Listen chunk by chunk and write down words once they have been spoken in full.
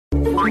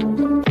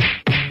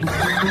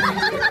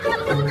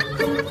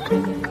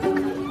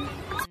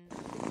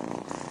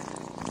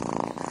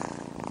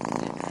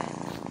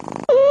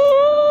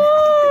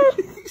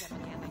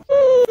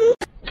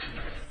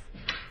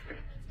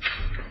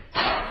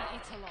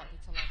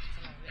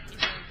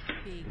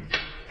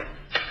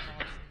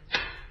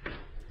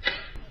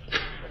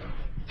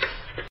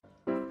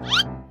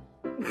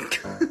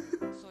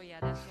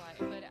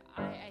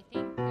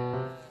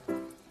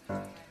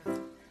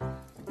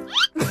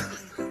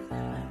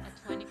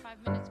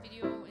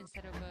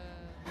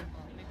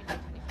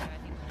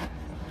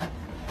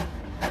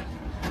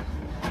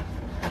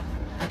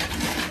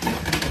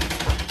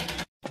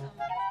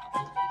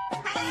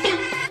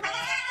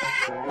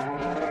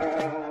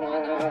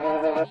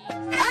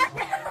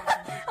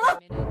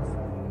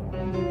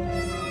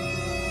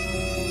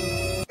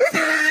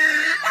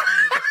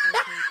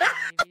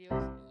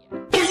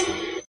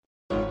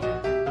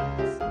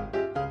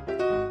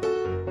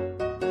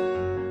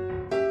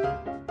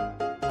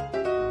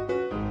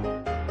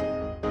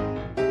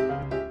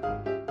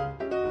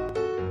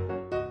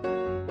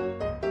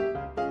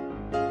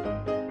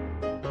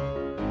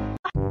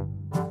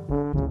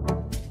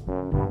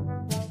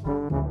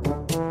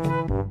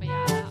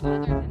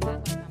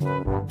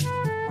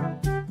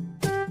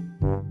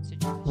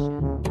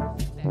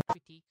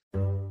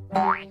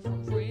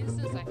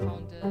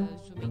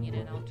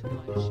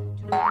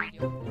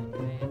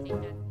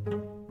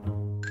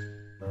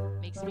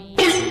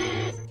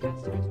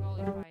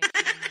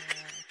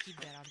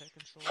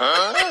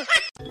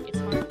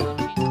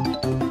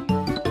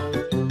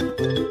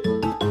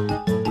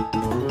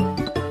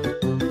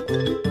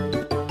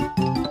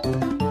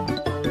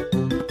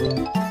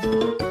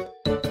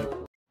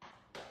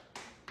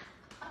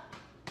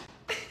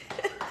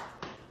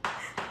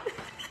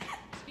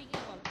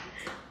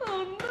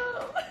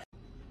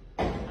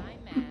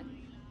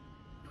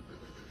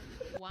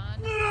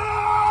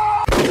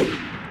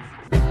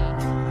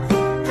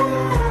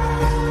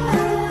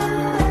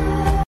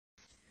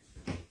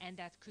And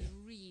that could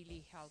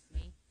really help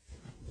me.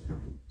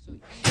 So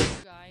if you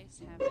guys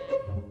haven't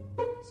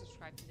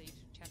subscribed to the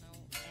YouTube channel,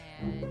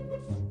 and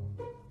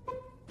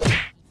if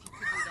you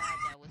could do that,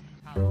 that would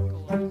help go a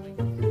long way.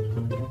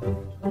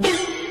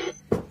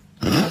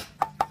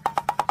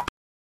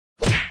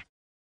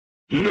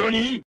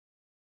 NANI?!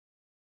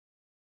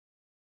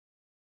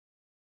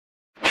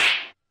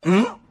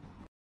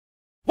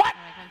 What?! I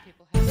like when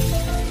people have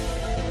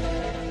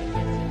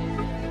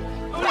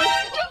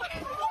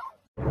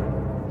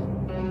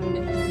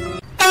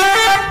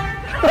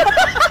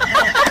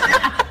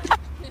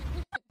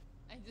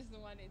I just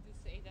wanted to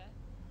say that.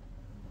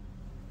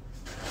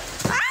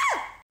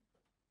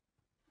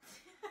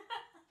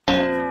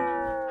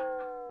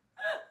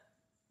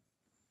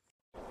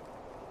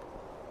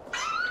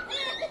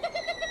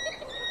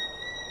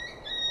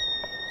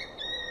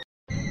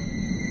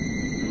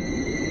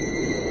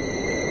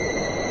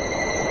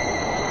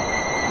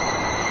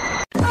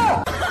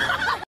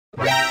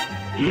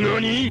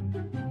 NANI?!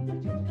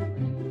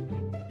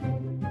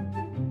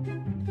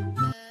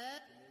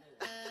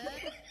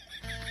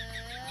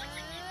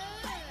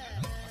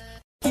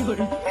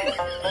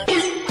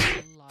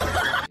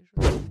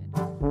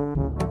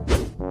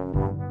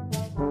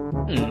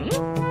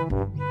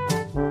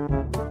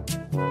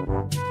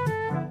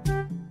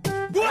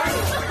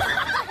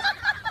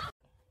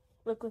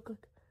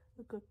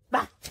 Look.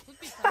 Bah! Could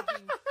be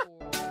something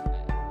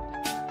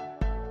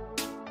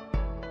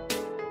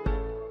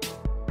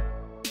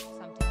for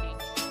something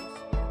dangerous. I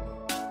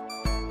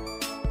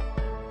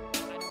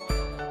don't wanna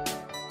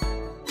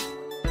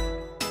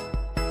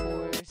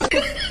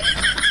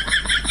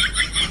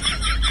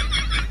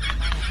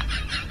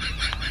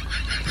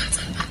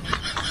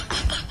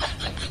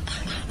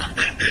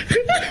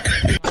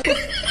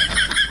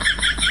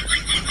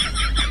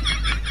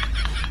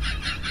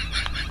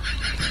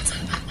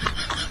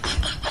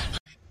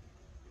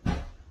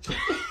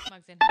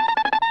force.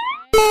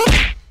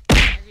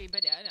 I agree,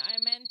 but I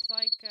meant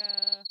like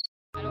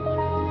I don't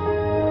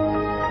want to.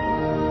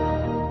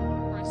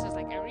 For instance,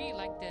 like I really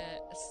like the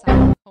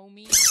Silent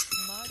Homie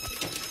mug.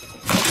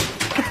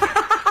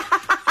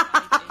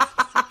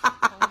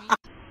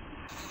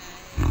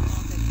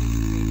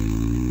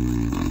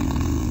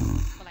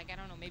 But like I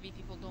don't know, maybe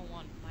people don't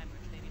want my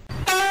merch. Maybe.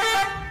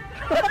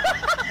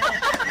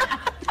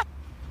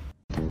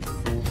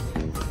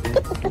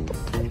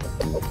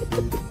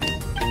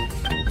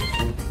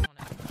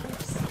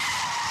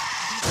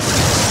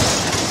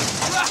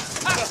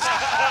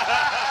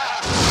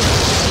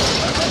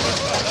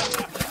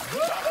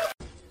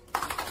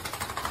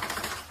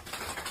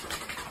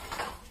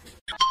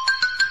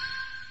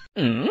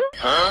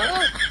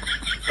 Huh?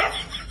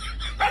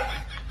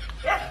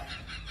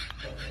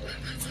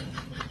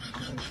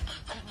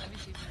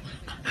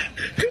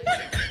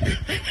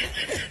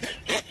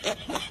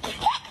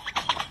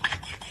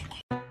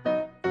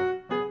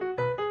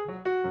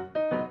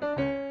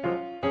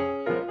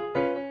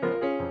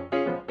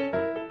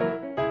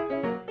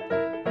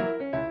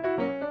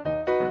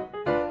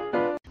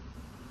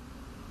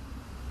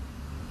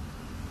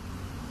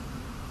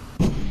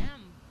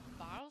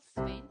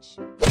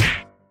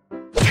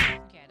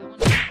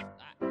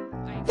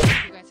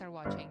 start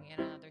watching in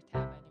another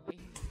tab anyway.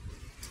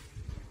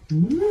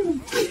 Going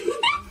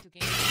to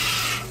game.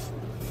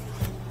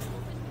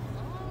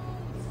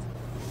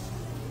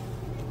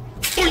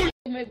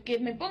 Que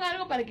me ponga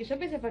algo para que yo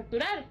empiece a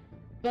facturar.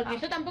 Porque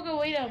yo tampoco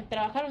voy a ir a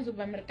trabajar en un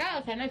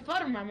supermercado, o sea, no hay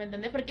forma, ¿me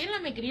entendés? Porque él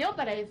no me crió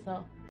para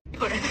eso.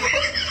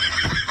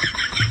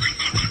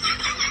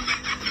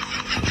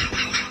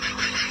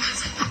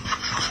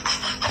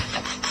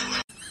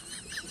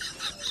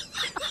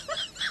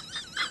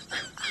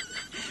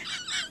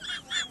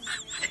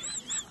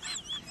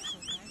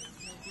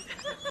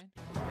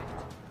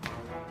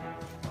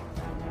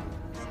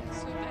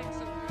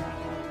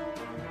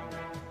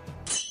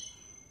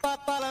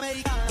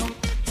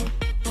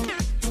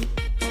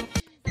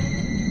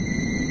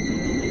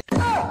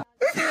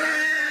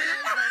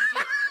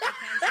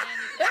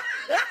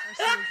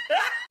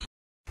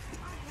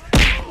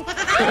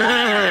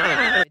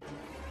 I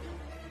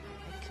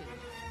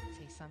could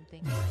say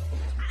something.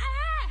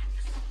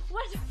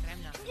 What? But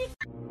I'm not.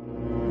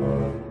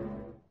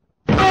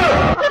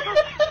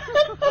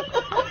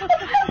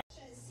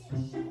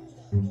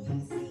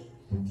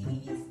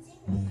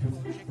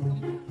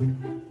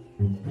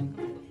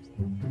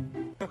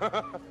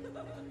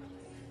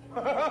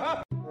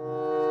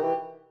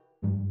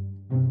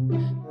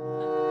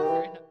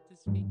 Prefer not to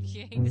speak.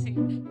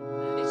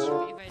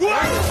 Literally, if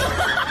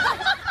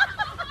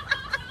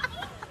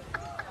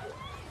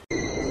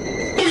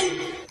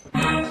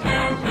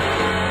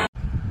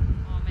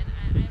Oh man,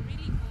 I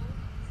really hope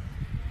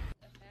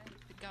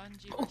the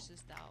Ganji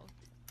versus Dao.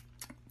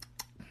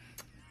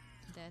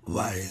 That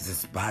Why is it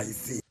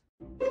spicy?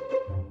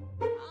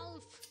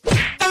 Alf.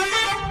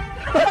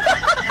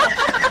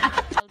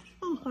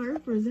 Oh,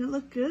 Harper, that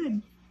look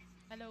good.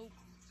 Hello.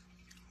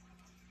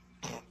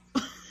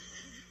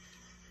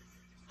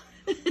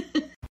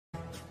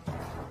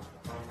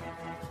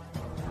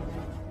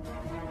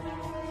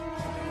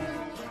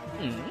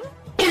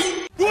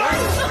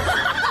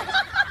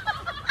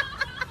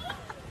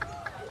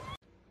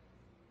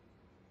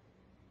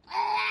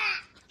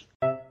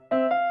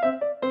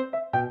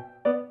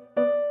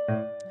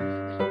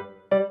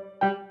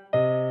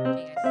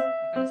 Okay guys,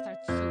 we're gonna start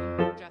soon.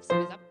 Draft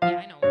series up. Yeah,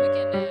 I know. We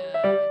can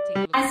take a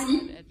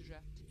look at the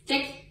draft.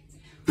 Check.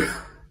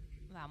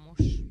 Vamos.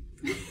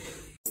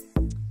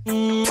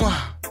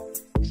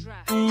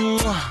 Draft.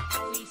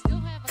 We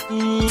still have a couple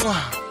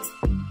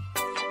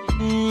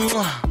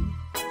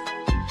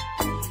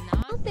I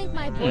don't think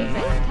my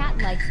boyfriend's cat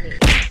likes me.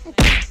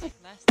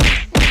 last time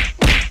we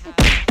have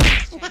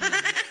Chinese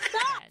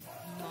bad.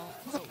 No,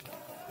 so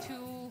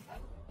two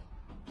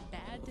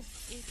bad-ish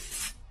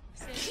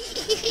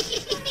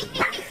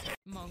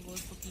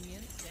Mongols,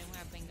 Bohemians. Then we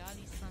have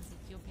Bengalis, Trans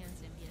Ethiopians,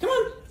 and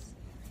Vietnamese.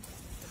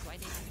 That's why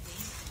they think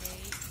they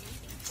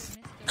waiting for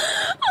Mr.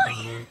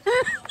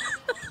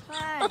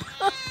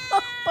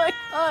 Oh my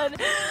god.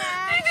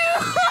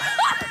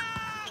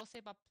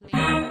 Joseba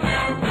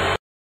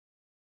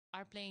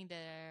are playing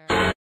the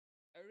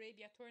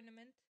Arabia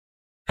tournament.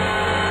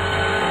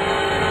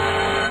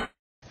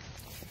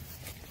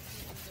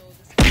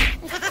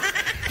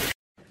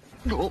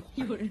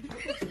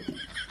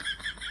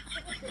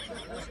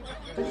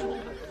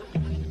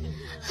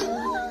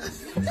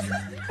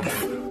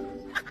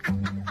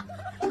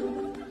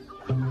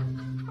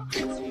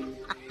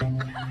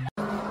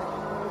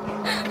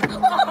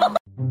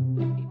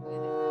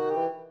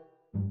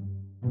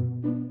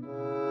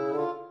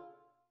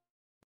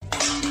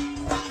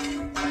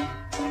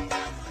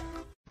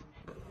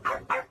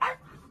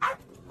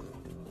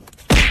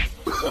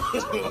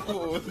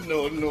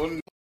 No, no, no.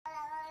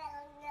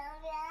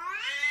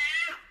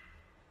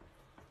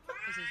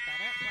 This is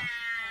better.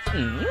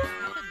 Well,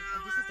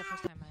 this is the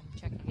first time I'm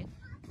checking it.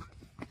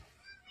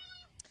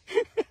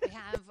 We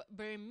have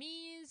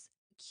Burmese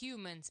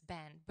Humans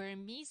Band.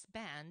 Burmese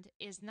band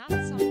is not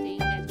something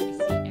that we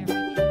see every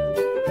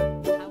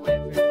day.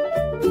 However,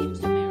 Team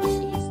Sumeru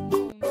is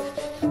known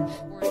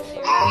for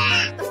their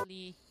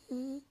monthly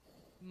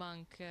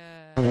monk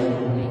play.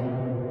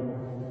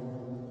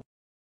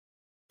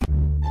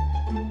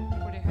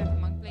 For their heavy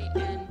monk play,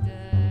 and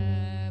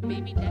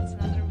maybe that's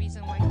another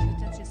reason why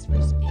Tutans is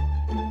first pick.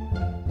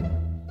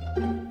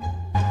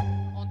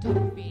 On top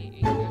of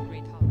being a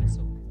great harvest,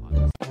 so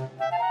obviously.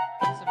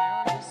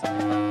 Sumeru just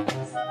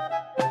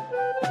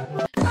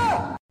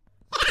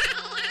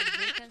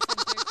Britons and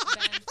Turks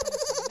banned from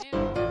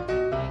Sumeru,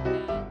 like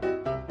that.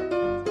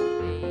 To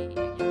play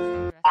against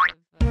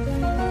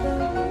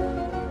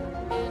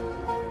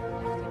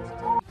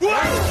the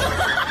rest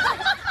of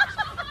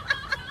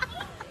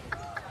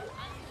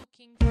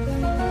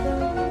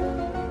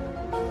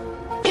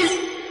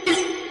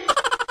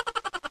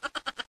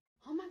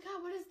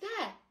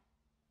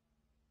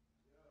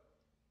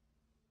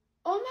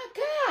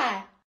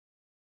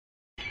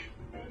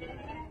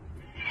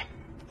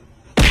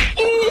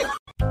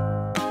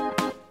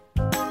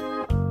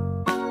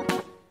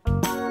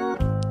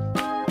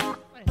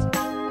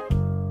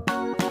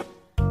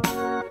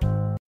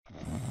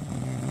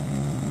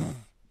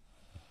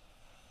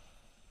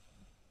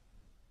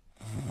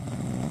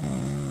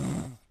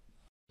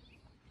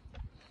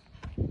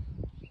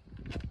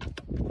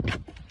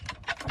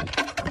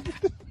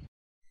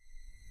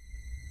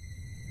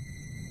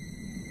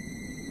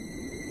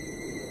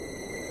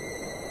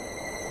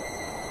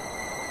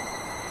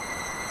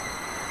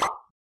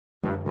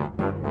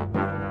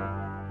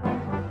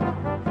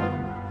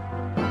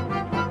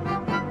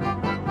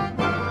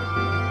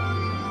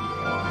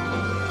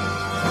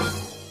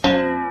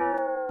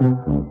Sorry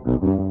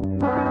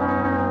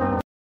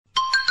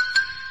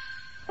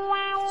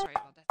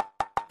about that.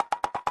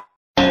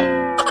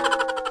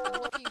 I'm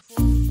looking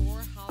for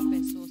 4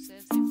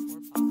 Halbesoses and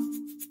 4 Pala.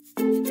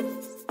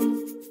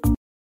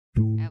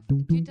 I have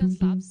Teuton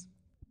Slavs,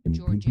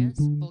 Georgians,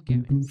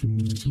 Bulgarians.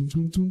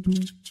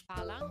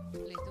 Pala,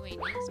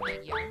 Lithuanians,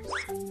 Magyars.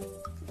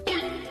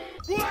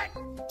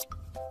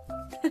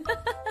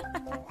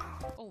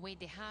 Oh wait,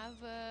 they have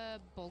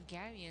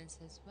Bulgarians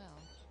as well.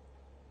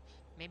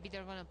 Maybe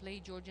they're gonna play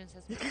Georgians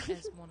as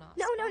Monastir.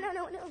 No.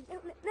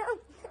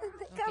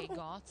 Okay,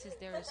 Goths is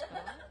there as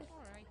well.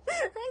 Alright.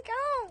 Let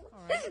go.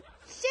 Alright.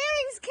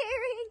 Sharing's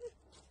caring.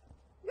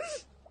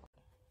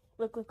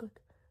 Look.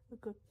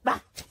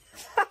 Bah!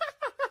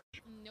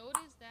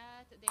 Notice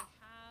that they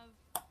have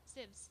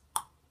civs.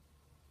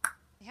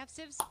 They have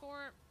civs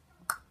for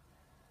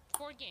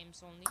 4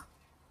 games only.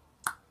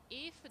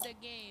 If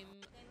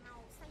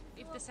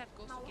the set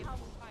goes to game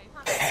number 5,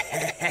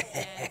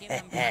 and game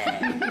number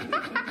 5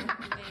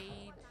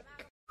 played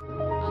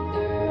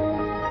under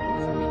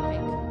free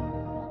pick.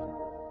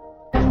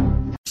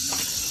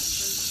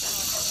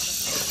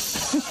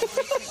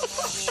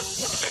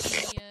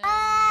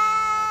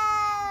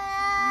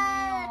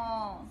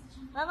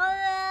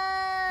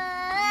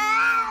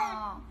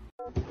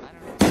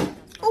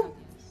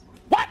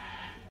 What?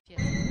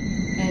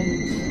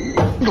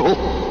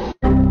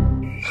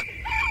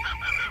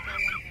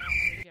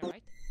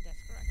 Right?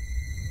 That's correct.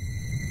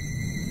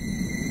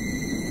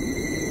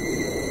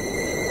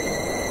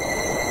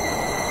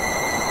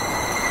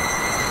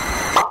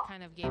 What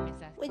kind of game is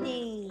that?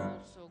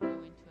 Also go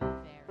into a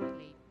very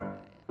late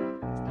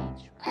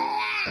stage,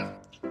 right?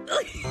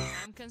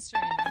 I'm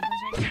concerned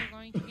if we're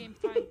going to game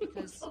 5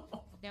 because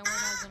then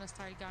we're not gonna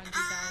start Ganji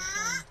down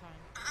on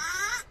time.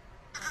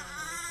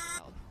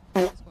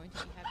 It's going to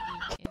be happy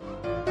in.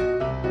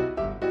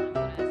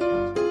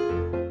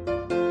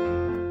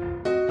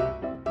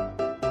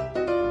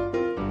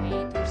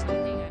 Wait or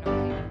something, I don't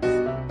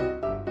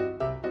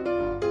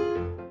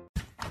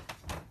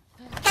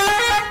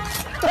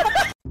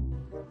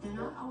They're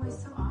not always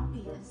so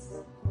obvious.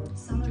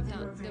 Some of them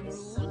are the very rules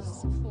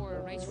subtle.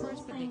 for Rage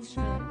Force predictions,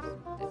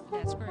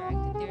 that's correct.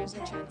 There's a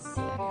chance that is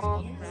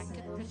called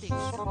bracket prediction.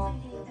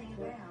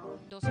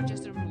 Those are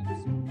just the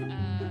rules.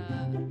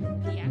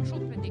 The actual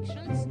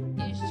predictions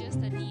is just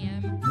an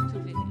EM to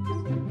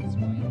videos. It's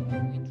going to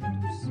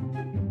introduce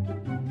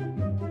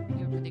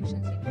your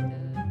predictions in the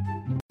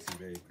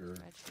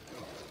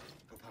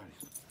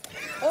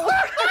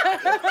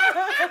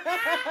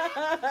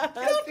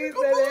She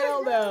said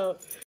hell no.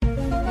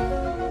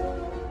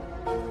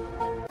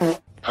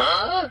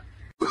 Huh?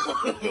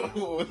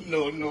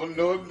 No.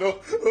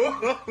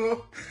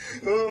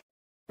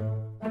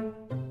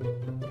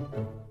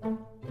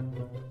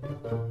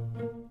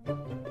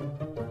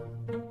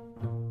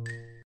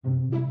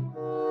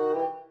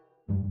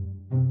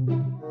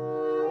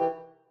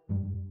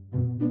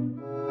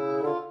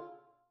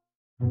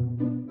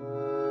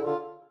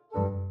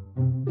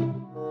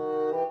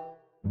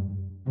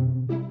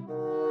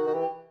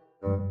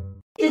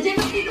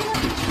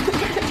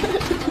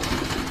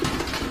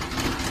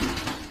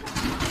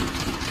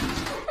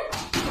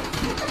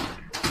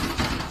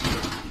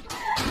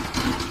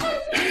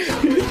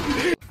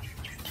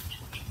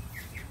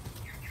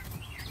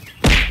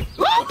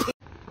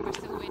 We're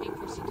still waiting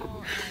for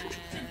Sito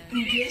and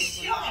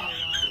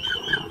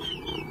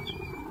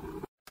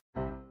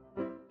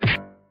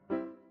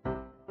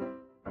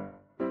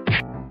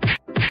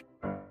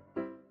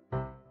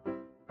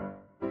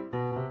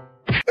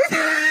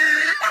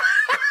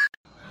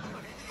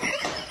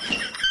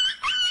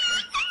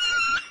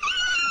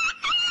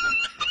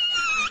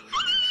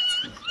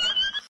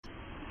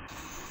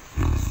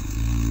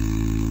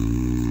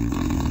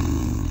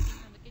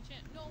from the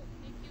kitchen. No,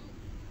 thank you.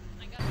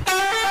 I got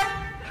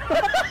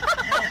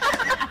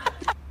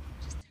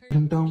just hurt me.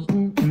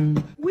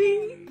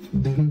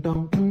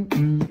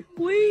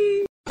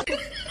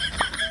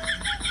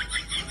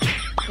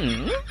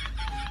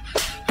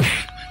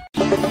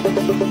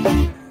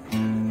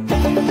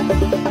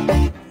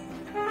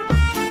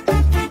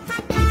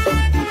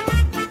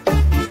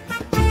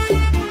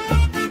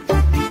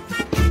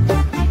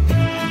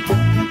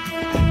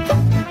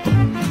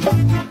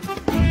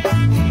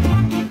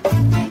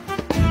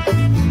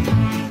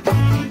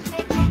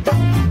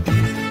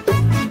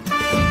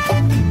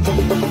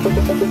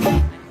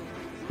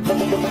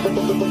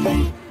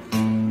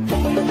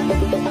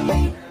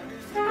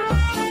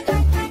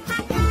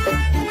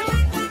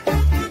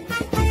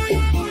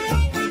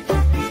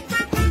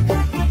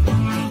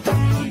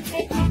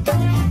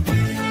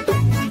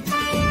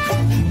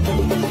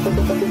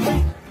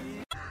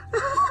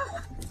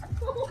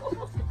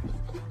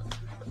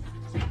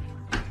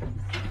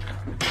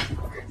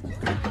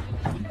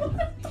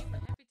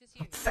 Happy to see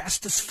you.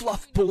 Fast as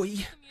fluff,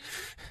 boy.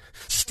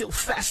 Still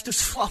fast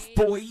as fluff,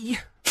 boy.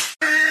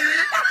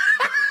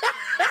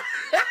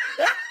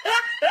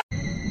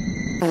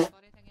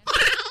 Got it again.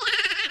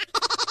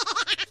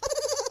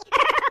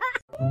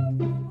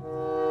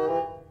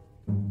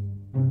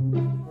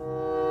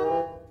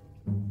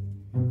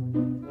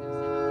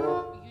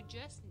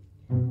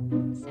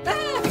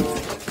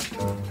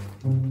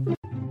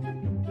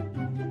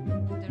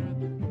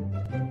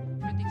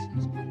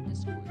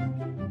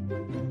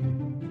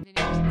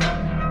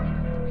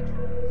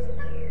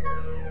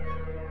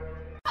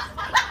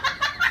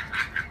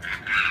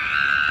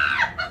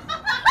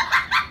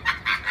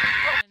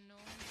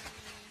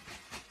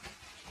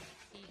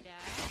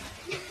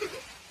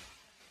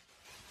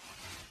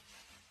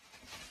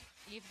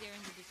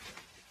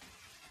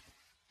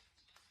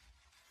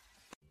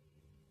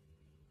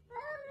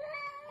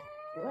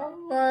 That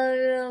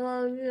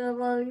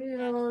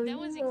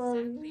was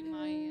exactly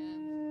my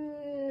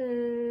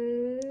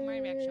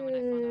reaction when I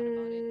found out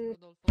about it,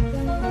 Rodolfo. It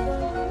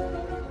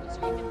was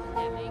during the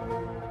pandemic.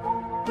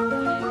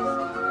 When I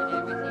discovered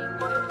everything,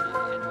 when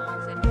my mom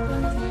said it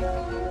was like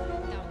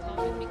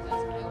downtown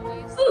because I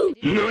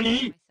didn't NANI?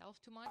 myself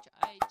too much.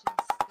 I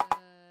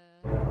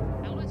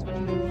always watch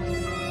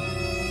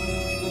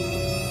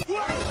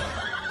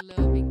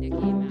loving the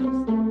game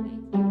absolutely.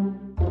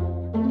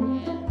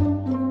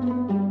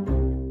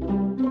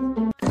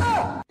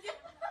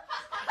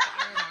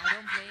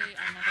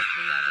 I never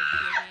play other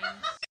video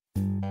games.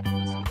 I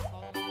wasn't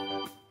following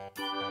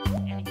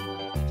anything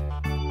on Twitch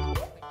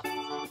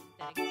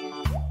that exists.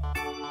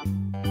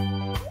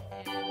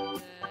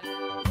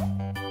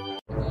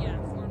 And yeah,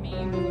 for me,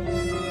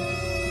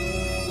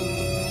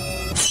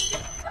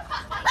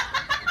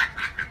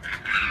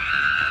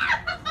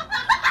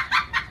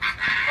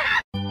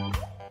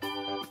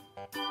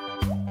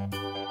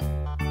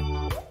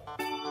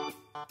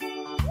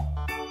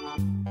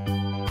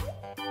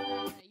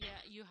 yeah,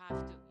 you have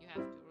to,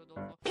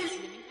 Rodolfo. In the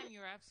meantime,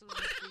 you're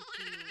absolutely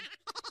free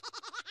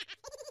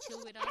to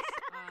chill with us,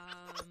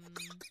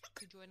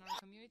 to join our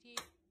community.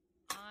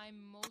 I'm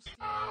mostly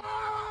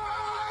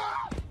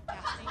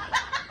casting.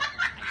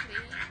 I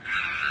play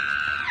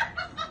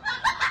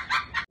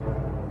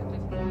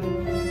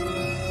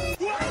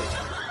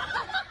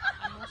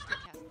I'm mostly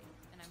casting,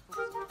 and I'm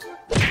focused on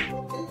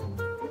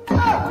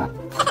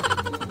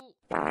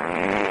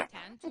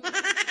tend to become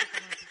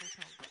a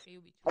professional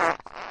AOB too.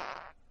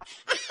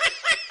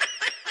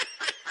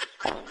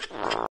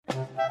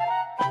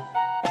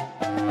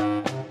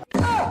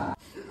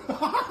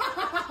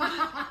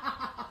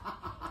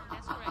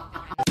 That's correct.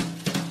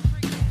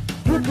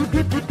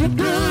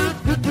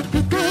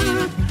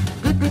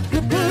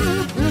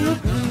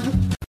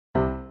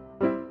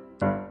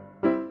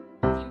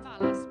 Team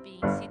Valas,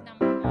 being seed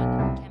number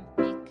 1, can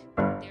pick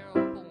their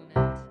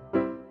opponent.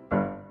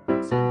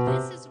 So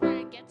this is where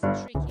it gets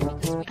tricky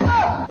because we don't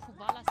know who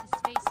Valas is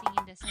facing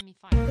in the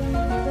semi-final.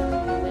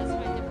 That's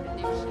why the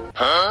prediction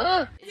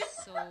is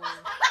so,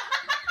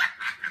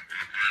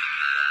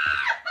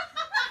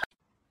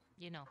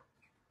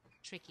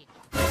 tricky.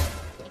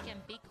 He can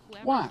pick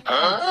whoever he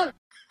wants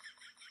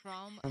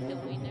from the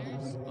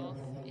winners of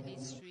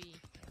these 3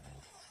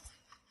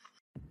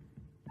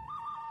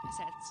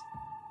 sets.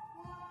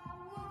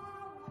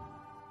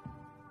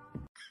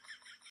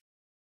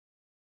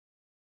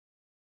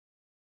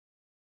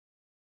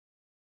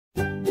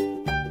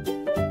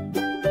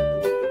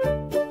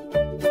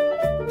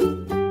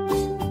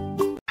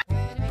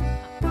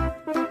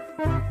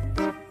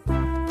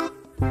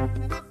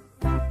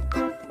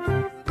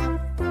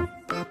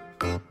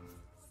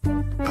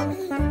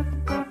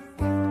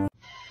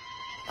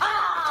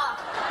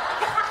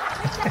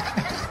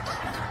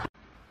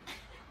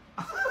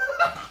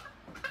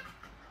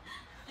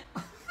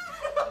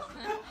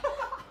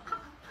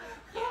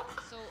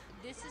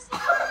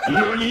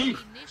 NANI? The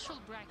initial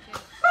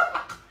brackets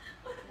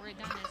were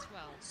done as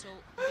well, so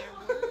there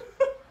were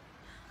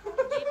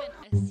given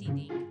a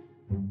seeding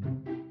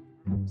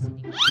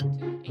 1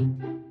 to 8,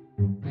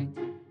 right?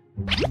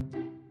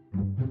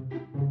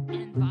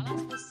 And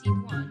Valas was seed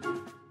 1,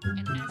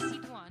 and as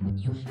seed 1,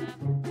 you have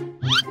the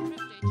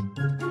privilege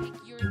to pick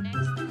your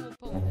next 2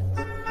 opponents.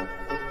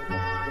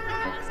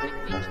 Valas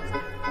picked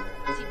Winchester.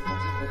 Seed 2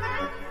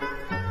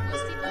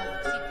 was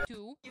seed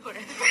 2.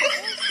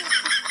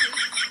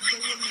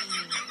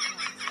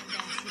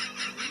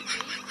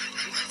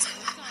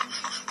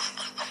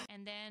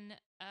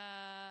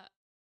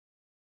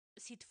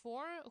 Seed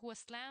 4, who was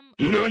Slam,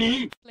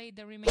 NANI? played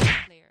the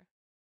remaining player.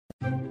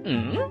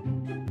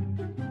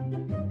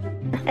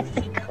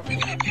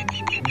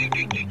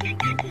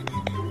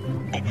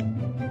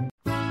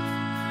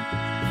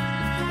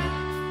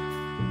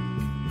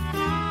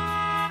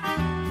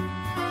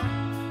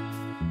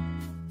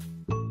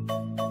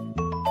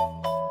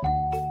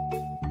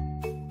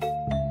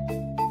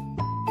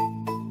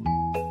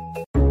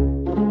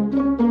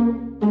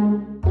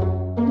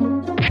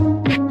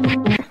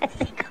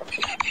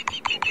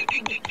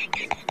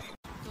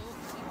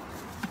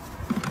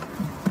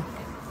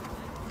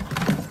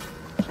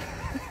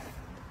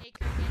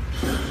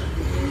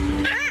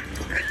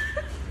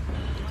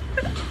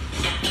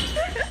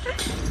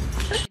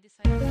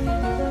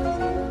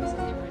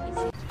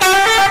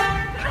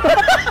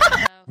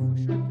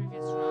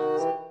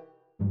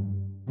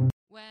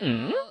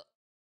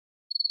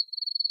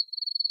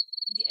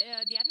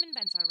 The admin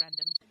bans are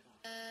random.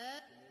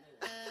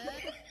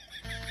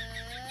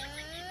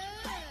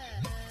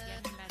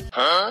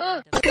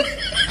 Huh?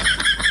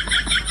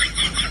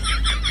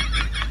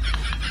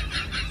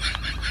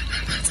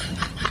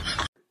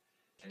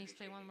 Can you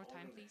explain one more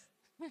time, please?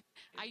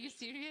 Are you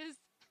serious?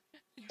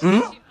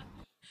 Hmm?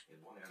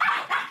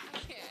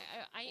 Okay,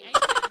 I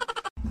can.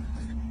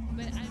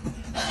 But I'm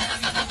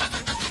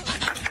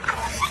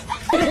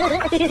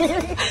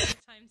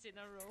times in a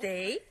row.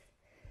 Stay.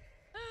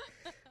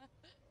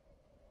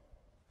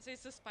 So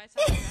it's to spice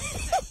up the rest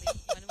exactly.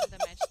 When will the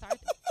match start?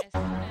 As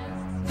soon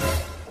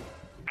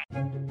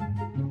as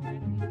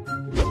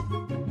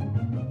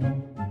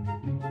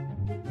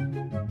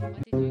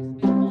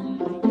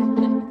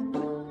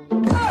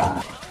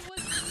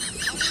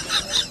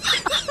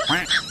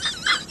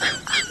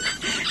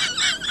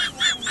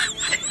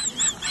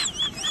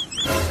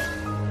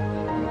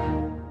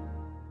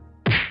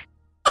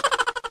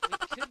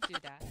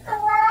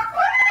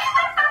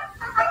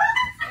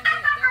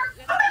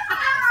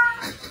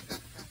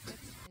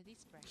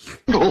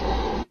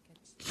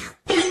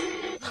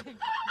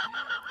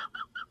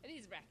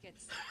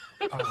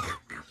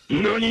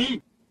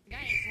NANI?!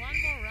 Guys,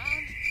 one more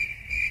round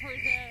for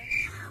the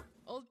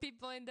old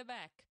people in the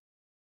back.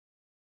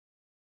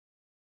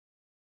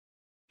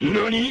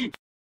 NANI?!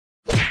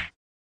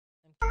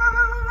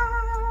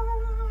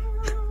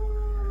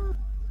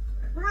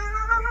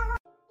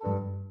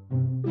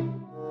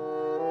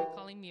 You're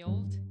calling me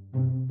old?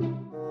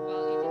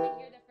 Well, you didn't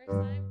hear the first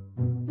time?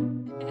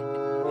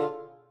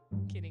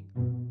 Kidding.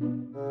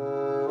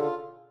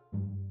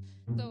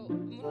 So,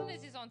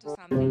 Murunes is onto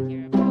something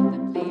here about the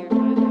player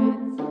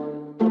highlights.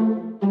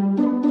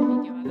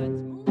 Video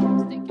highlights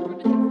moves. Thank you for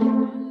the 16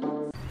 months.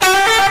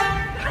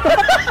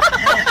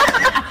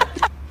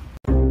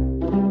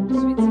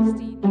 Sweet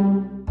 16.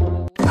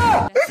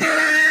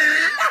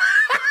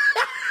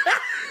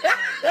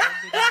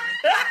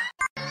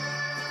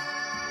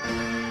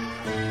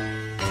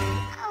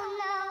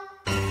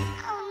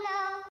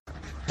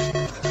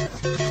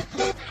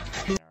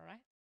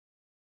 Alright.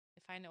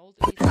 If I know old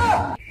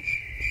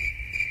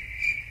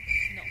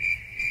no.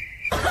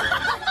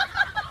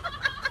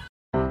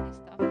 This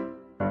stuff.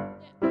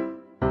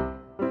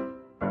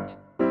 Yeah.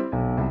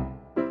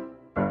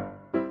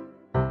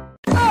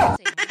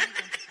 Say,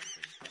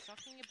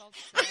 talking about the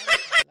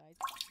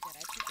highlights that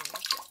I prepared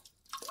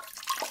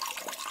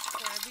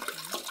for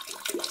everything.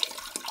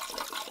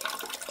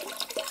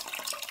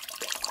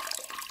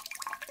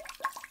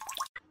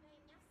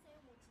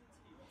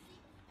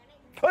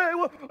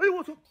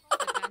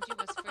 The Ganji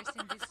was first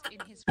in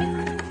his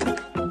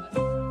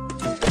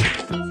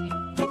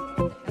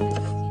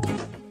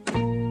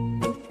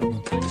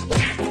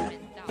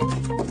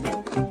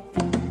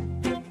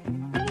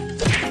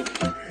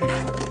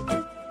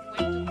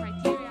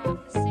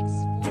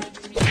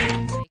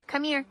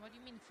Come here. What do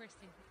you mean first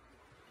in?